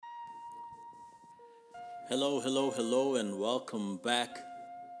Hello, hello, hello, and welcome back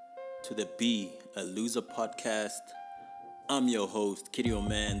to the Be a Loser podcast. I'm your host, Kitty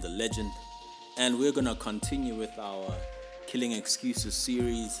Oman, the legend, and we're gonna continue with our Killing Excuses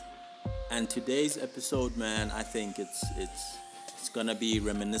series. And today's episode, man, I think it's gonna be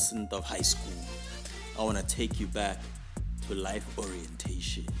reminiscent of high school. I wanna take you back to life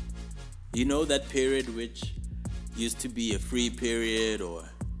orientation. You know that period which used to be a free period or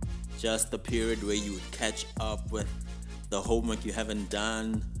just a period where you would catch up with the homework you haven't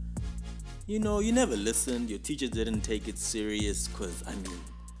done. You know, you never listened, your teacher didn't take it serious because,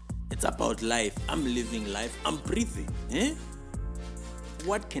 it's about life. I'm living life, I'm breathing.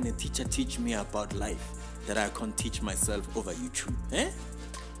 What can a teacher teach me about life that I can't teach myself over YouTube?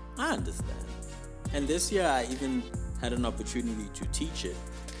 I understand. And this year I even had an opportunity to teach it,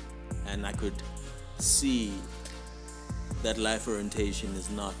 and I could see that life orientation is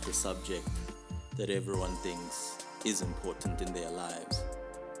not the subject that everyone thinks is important in their lives.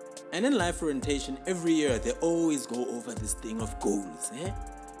 And in life orientation, every year they always go over this thing of goals.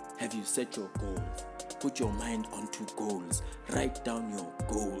 Have you set your goals? Put your mind onto goals. Write down your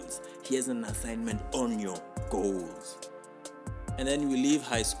goals. Here's an assignment on your goals. And then we leave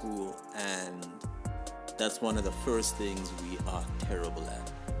high school, and that's one of the first things we are terrible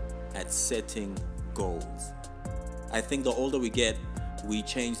at setting goals. I think the older we get, we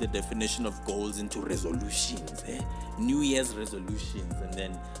change the definition of goals into resolutions, New Year's resolutions, and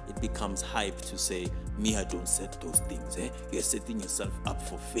then it becomes hype to say, me, I don't set those things, You're setting yourself up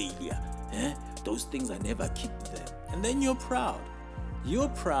for failure, Those things, I never keep them. And then you're proud. You're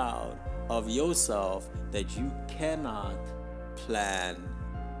proud of yourself that you cannot plan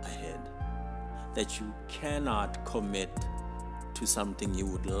ahead, that you cannot commit to something you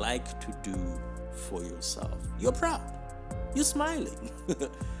would like to do for yourself. You're proud. You're smiling.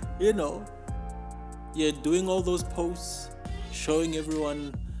 You're doing all those posts, showing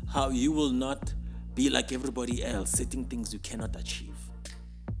everyone how you will not be like everybody else, setting things you cannot achieve.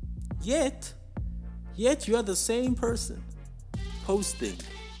 Yet you are the same person posting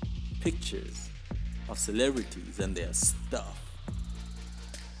pictures of celebrities and their stuff.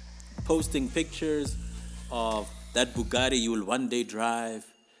 Posting pictures of that Bugatti you will one day drive,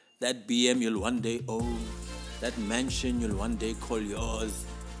 that BM you'll one day own, that mansion you'll one day call yours.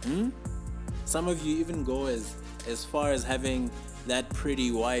 Some of you even go as far as having that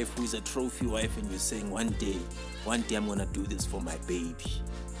pretty wife who's a trophy wife, and you're saying, one day I'm gonna do this for my baby.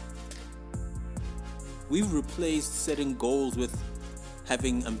 We've replaced setting goals with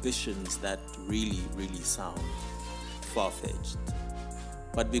having ambitions that really, really sound far-fetched.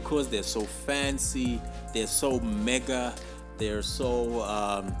 But because they're so fancy, they're so mega, they're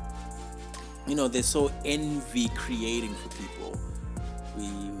so they're so envy creating for people,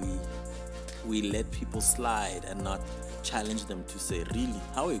 we let people slide and not challenge them to say, really,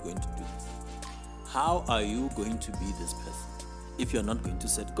 how are you going to do this? How are you going to be this person if you're not going to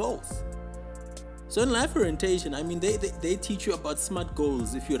set goals? So in life orientation, they teach you about SMART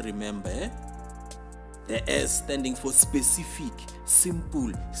goals, if you remember. The S standing for specific,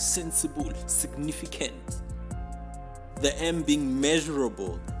 simple, sensible, significant. The M being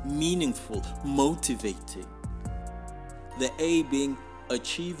measurable, meaningful, motivating. The A being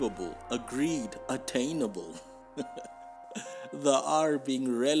achievable, agreed, attainable. The R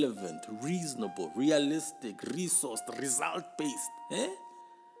being relevant, reasonable, realistic, resourced, result-based.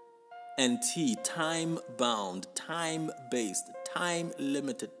 And T, time-bound, time-based,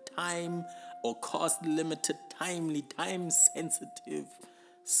 time-limited, time or cost-limited, timely, time-sensitive,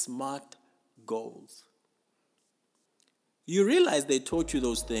 SMART goals. You realize they taught you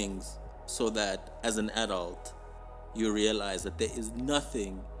those things so that as an adult, you realize that there is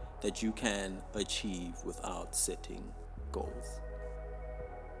nothing that you can achieve without setting goals.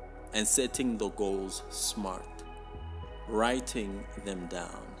 And setting the goals smart, writing them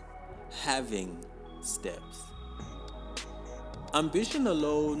down, having steps. Ambition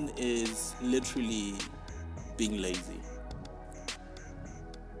alone is literally being lazy.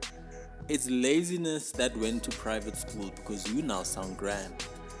 It's laziness that went to private school because you now sound grand.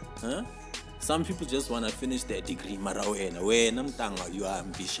 Some people just want to finish their degree. You are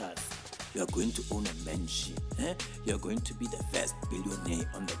ambitious. You are going to own a mansion. You are going to be the first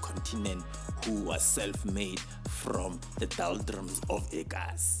billionaire on the continent who was self-made from the doldrums of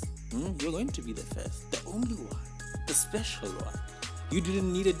Vegas. You're going to be the first, the only one, the special one. You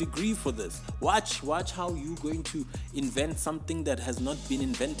didn't need a degree for this. Watch how you're going to invent something that has not been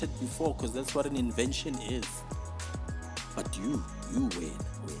invented before, because that's what an invention is. But you win.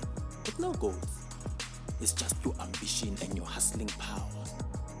 With no goals. It's just your ambition and your hustling power.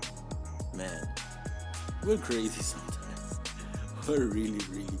 Man, we're crazy sometimes. We're really,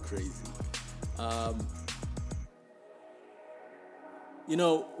 really crazy.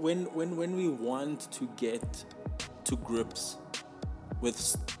 When we want to get to grips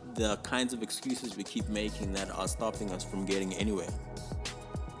with the kinds of excuses we keep making that are stopping us from getting anywhere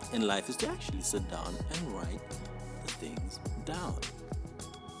in life, is to actually sit down and write the things down.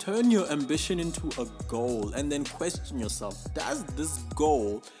 Turn your ambition into a goal and then question yourself, does this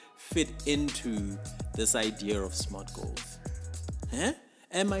goal fit into this idea of SMART goals?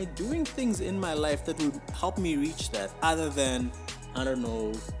 Am I doing things in my life that will help me reach that, other than, I don't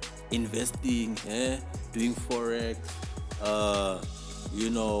know, investing, doing forex,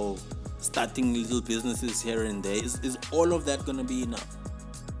 starting little businesses here and there? Is all of that gonna be enough?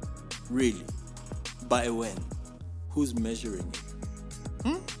 Really? By when? Who's measuring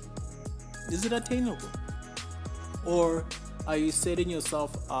it? Is it attainable? Or are you setting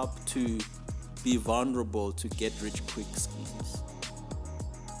yourself up to be vulnerable to get rich quick schemes?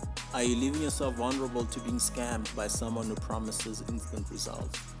 Are you leaving yourself vulnerable to being scammed by someone who promises instant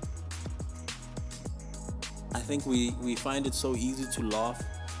results? I think we find it so easy to laugh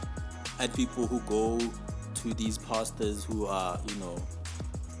at people who go to these pastors who are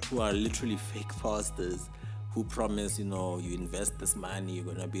literally fake pastors, who promise, you invest this money, you're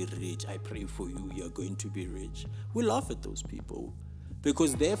going to be rich. I pray for you, you're going to be rich. We laugh at those people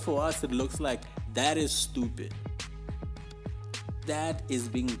because there for us it looks like that is stupid. That is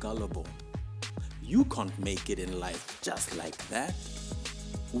being gullible. You can't make it in life just like that.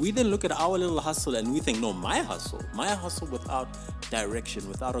 We then look at our little hustle and we think, no, my hustle without direction,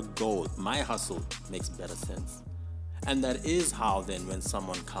 without a goal, my hustle makes better sense. And that is how then when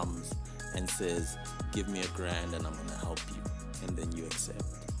someone comes and says, give me $1,000 and I'm going to help you, and then you accept.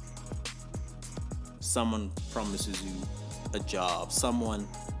 Someone promises you a job. Someone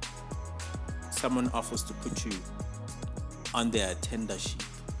offers to put you on their tender sheet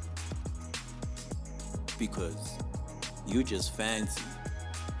because you just fancy.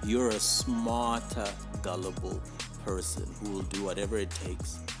 You're a smarter, gullible person who will do whatever it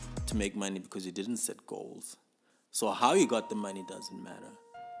takes to make money because you didn't set goals. So how you got the money doesn't matter,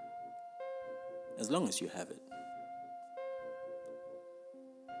 as long as you have it.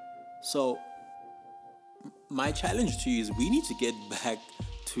 So my challenge to you is we need to get back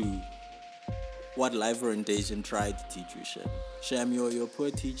to what life orientation tried to teach you, Shem. Shem, you're a poor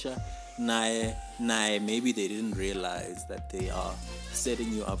teacher. Nae, maybe they didn't realize that they are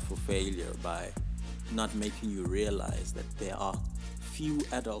setting you up for failure by not making you realize that there are few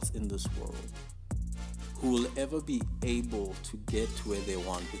adults in this world who will ever be able to get to where they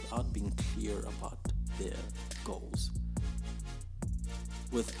want without being clear about their goals,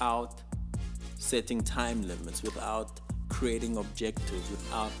 without setting time limits, without creating objectives,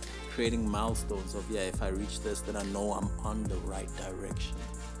 without creating milestones of, if I reach this, then I know I'm on the right direction.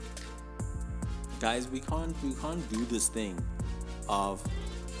 Guys, we can't do this thing of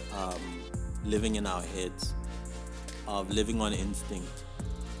living in our heads, of living on instinct,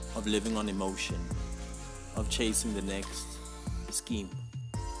 of living on emotion, of chasing the next scheme,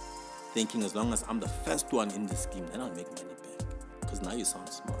 thinking as long as I'm the first one in the scheme, then I'll make money back. Because now you sound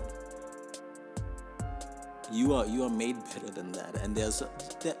smart. You are made better than that, and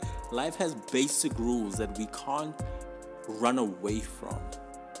life has basic rules that we can't run away from.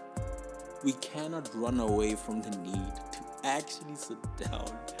 We cannot run away from the need to actually sit down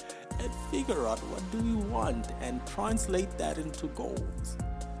and figure out what do we want and translate that into goals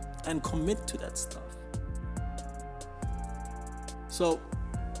and commit to that stuff. So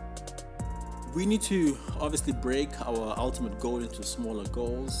we need to obviously break our ultimate goal into smaller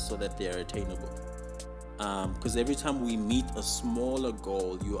goals so that they are attainable. Because every time we meet a smaller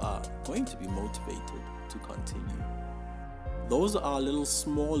goal, you are going to be motivated to continue. Those are little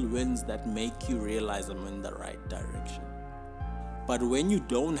small wins that make you realize I'm in the right direction. But when you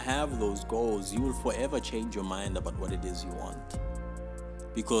don't have those goals, you will forever change your mind about what it is you want.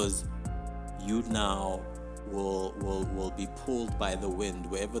 Because you now will be pulled by the wind.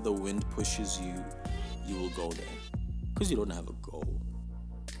 Wherever the wind pushes you, you will go there. Because you don't have a goal.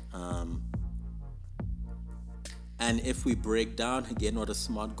 And if we break down again what a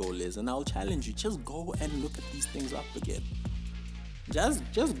SMART goal is, and I'll challenge you, just go and look at these things up again. Just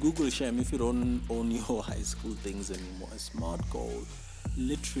Google Shem if you don't own your high school things anymore. A SMART goal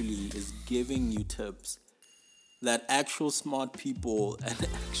literally is giving you tips that actual smart people and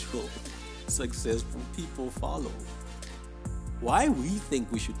actual successful people follow. Why we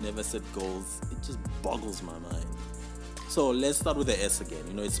think we should never set goals, it just boggles my mind. So let's start with the S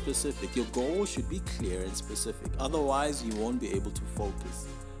again. It's specific. Your goal should be clear and specific. Otherwise, you won't be able to focus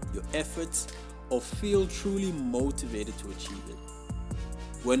your efforts or feel truly motivated to achieve it.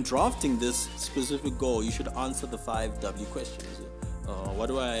 When drafting this specific goal, you should answer the 5 W questions. What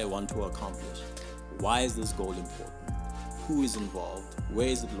do I want to accomplish? Why is this goal important? Who is involved? Where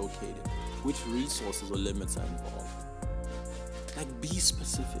is it located? Which resources or limits are involved? Like, be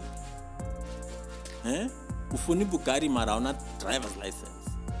specific. Ufuni Bugatti mara una driver's license.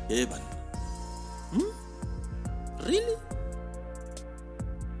 Hey, man. Really?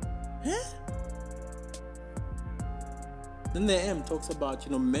 Then the M talks about,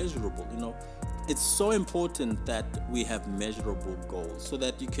 measurable. It's so important that we have measurable goals so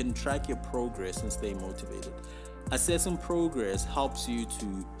that you can track your progress and stay motivated. Assessing progress helps you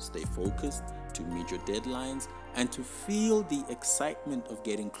to stay focused, to meet your deadlines, and to feel the excitement of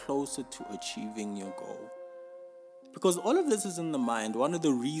getting closer to achieving your goal. Because all of this is in the mind. One of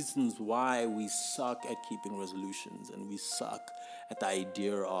the reasons why we suck at keeping resolutions and we suck at the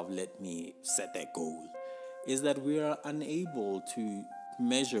idea of let me set that goal is that we are unable to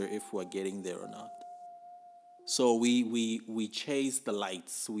measure if we're getting there or not. So we chase the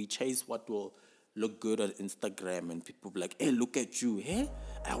lights. We chase what will look good on Instagram, and people be like, hey, look at you. Hey,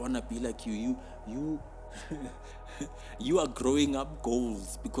 I want to be like you. You you are growing up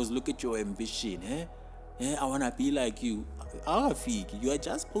goals because look at your ambition. I want to be like you. You are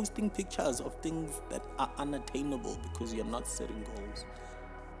just posting pictures of things that are unattainable because you're not setting goals.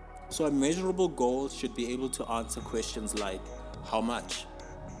 So a measurable goal should be able to answer questions like how much,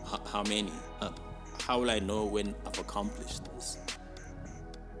 how many, how will I know when I've accomplished this?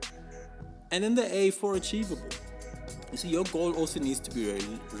 And then the A for achievable. You see, your goal also needs to be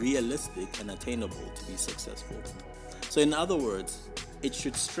realistic and attainable to be successful. So in other words, it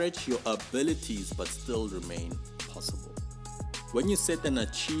should stretch your abilities but still remain possible. When you set an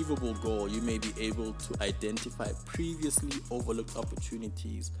achievable goal, you may be able to identify previously overlooked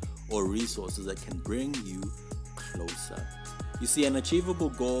opportunities or resources that can bring you closer. You see, an achievable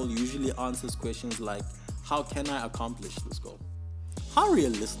goal usually answers questions like, how can I accomplish this goal? How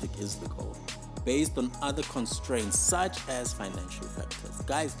realistic is the goal? Based on other constraints such as financial factors.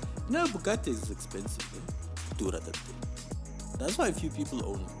 Guys, Bugatti is expensive. That's why few people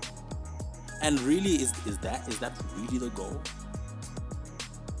own it. And really, is that really the goal?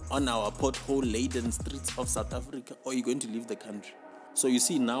 On our pothole-laden streets of South Africa, or are you going to leave the country? So you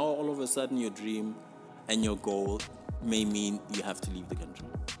see, now all of a sudden your dream and your goal may mean you have to leave the country.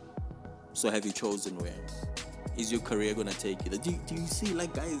 So have you chosen where? Is your career gonna take you? Do you see,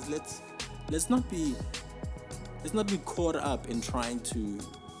 like, guys, let's not be caught up in trying to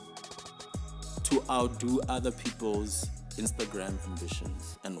outdo other people's Instagram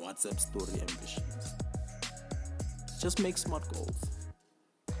ambitions and WhatsApp story ambitions. Just make smart goals.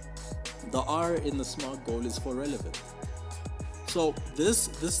 The R in the SMART goal is for relevant. So this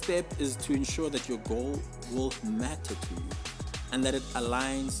step is to ensure that your goal will matter to you and that it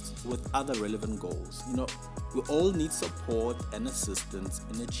aligns with other relevant goals. We all need support and assistance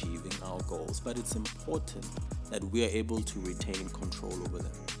in achieving our goals, but it's important that we are able to retain control over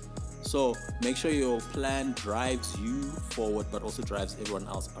them. So make sure your plan drives you forward, but also drives everyone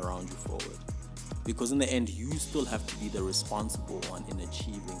else around you forward. Because in the end, you still have to be the responsible one in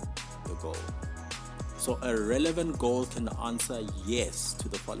achieving your goal. So a relevant goal can answer yes to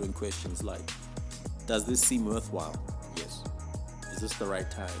the following questions like, does this seem worthwhile? Yes. Is this the right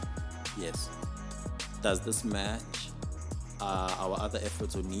time? Yes. Does this match our other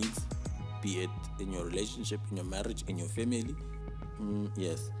efforts or needs, be it in your relationship, in your marriage, in your family?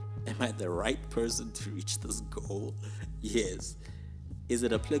 Yes. Am I the right person to reach this goal? Yes. Is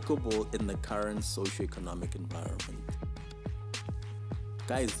it applicable in the current socioeconomic environment?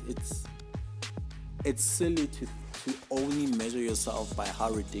 Guys, it's silly to only measure yourself by how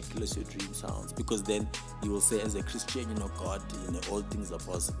ridiculous your dream sounds, because then you will say, as a Christian, God, all things are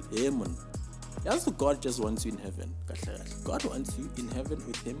possible. Amen. Also, God just wants you in heaven. God wants you in heaven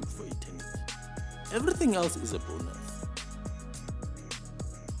with Him for eternity. Everything else is a bonus.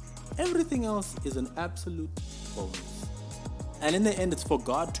 Everything else is an absolute bonus. And in the end, it's for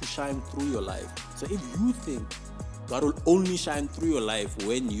God to shine through your life. So if you think God will only shine through your life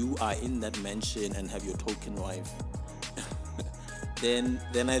when you are in that mansion and have your token wife, then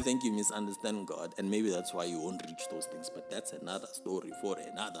I think you misunderstand God, and maybe that's why you won't reach those things. But that's another story for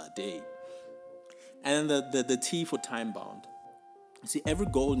another day. And then the T for time bound. See, every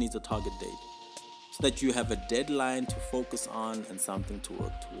goal needs a target date so that you have a deadline to focus on and something to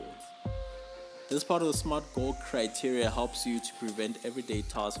work towards. This part of the SMART goal criteria helps you to prevent everyday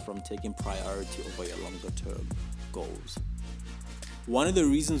tasks from taking priority over your longer term goals. One of the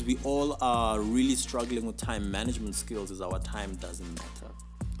reasons we all are really struggling with time management skills is our time doesn't matter.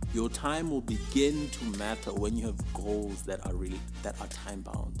 Your time will begin to matter when you have goals that are time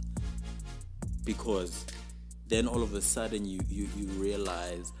bound. Because then all of a sudden you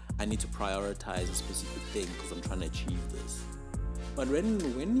realize I need to prioritize a specific thing because I'm trying to achieve this. But when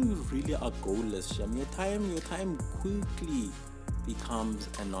you really are goalless, your time quickly becomes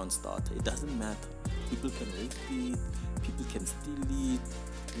a non-starter. It doesn't matter. People can waste it, people can steal it,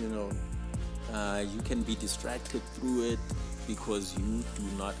 you can be distracted through it because you do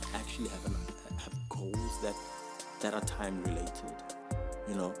not actually have goals that are time related.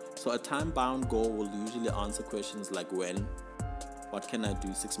 So a time-bound goal will usually answer questions like when, what can I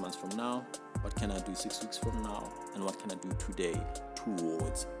do 6 months from now, what can I do 6 weeks from now, and what can I do today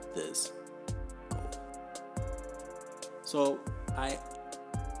towards this goal. So I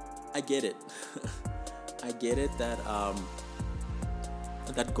get it. I get it that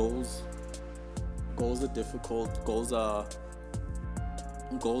goals are difficult. Goals are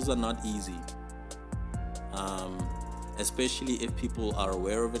not easy. Especially if people are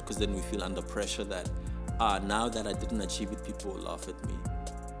aware of it, because then we feel under pressure that now that I didn't achieve it, people will laugh at me.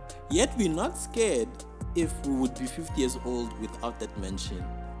 Yet we're not scared if we would be 50 years old without that mention.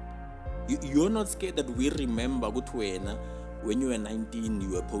 You're not scared that we remember when you were 19 you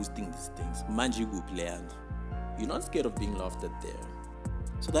were posting these things. You're not scared of being laughed at there.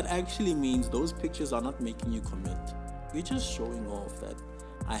 So that actually means those pictures are not making you commit. You're just showing off that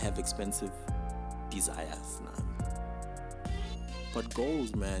I have expensive desires now. But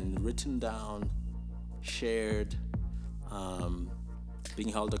goals, man, written down, shared, being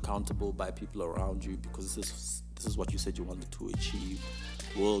held accountable by people around you, because this is what you said you wanted to achieve,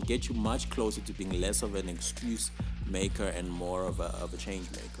 will get you much closer to being less of an excuse maker and more of a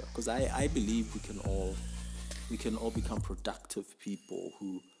change maker. Because I believe we can all become productive people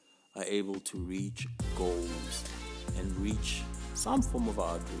who are able to reach goals and reach some form of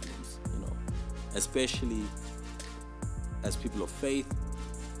our dreams, especially as people of faith.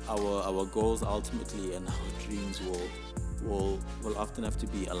 Our goals ultimately and our dreams will often have to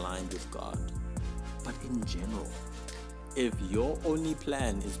be aligned with God. But in general, if your only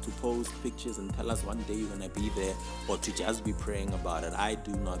plan is to post pictures and tell us one day you're gonna be there, or to just be praying about it, I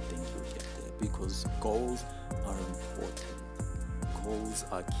do not think you'll get there, because goals are important. Goals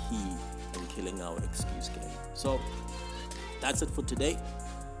are key in killing our excuse game. So that's it for today.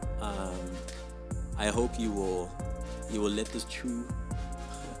 I hope you will let this chew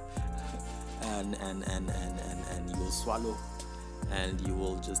and you will swallow, and you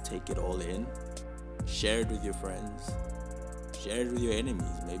will just take it all in. Share it with your friends. Share it with your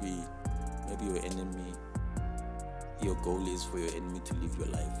enemies. Maybe your goal is for your enemy to live your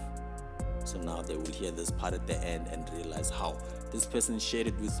life. So now they will hear this part at the end and realize how this person shared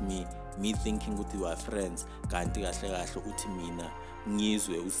it with me thinking with our friends, kanti kahle kahle uthi mina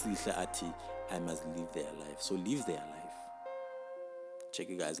ngizwe usihle athi I must live their life. So live their life. Check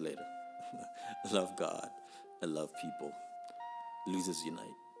you guys later. I love God. I love people. Losers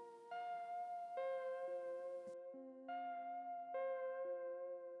unite.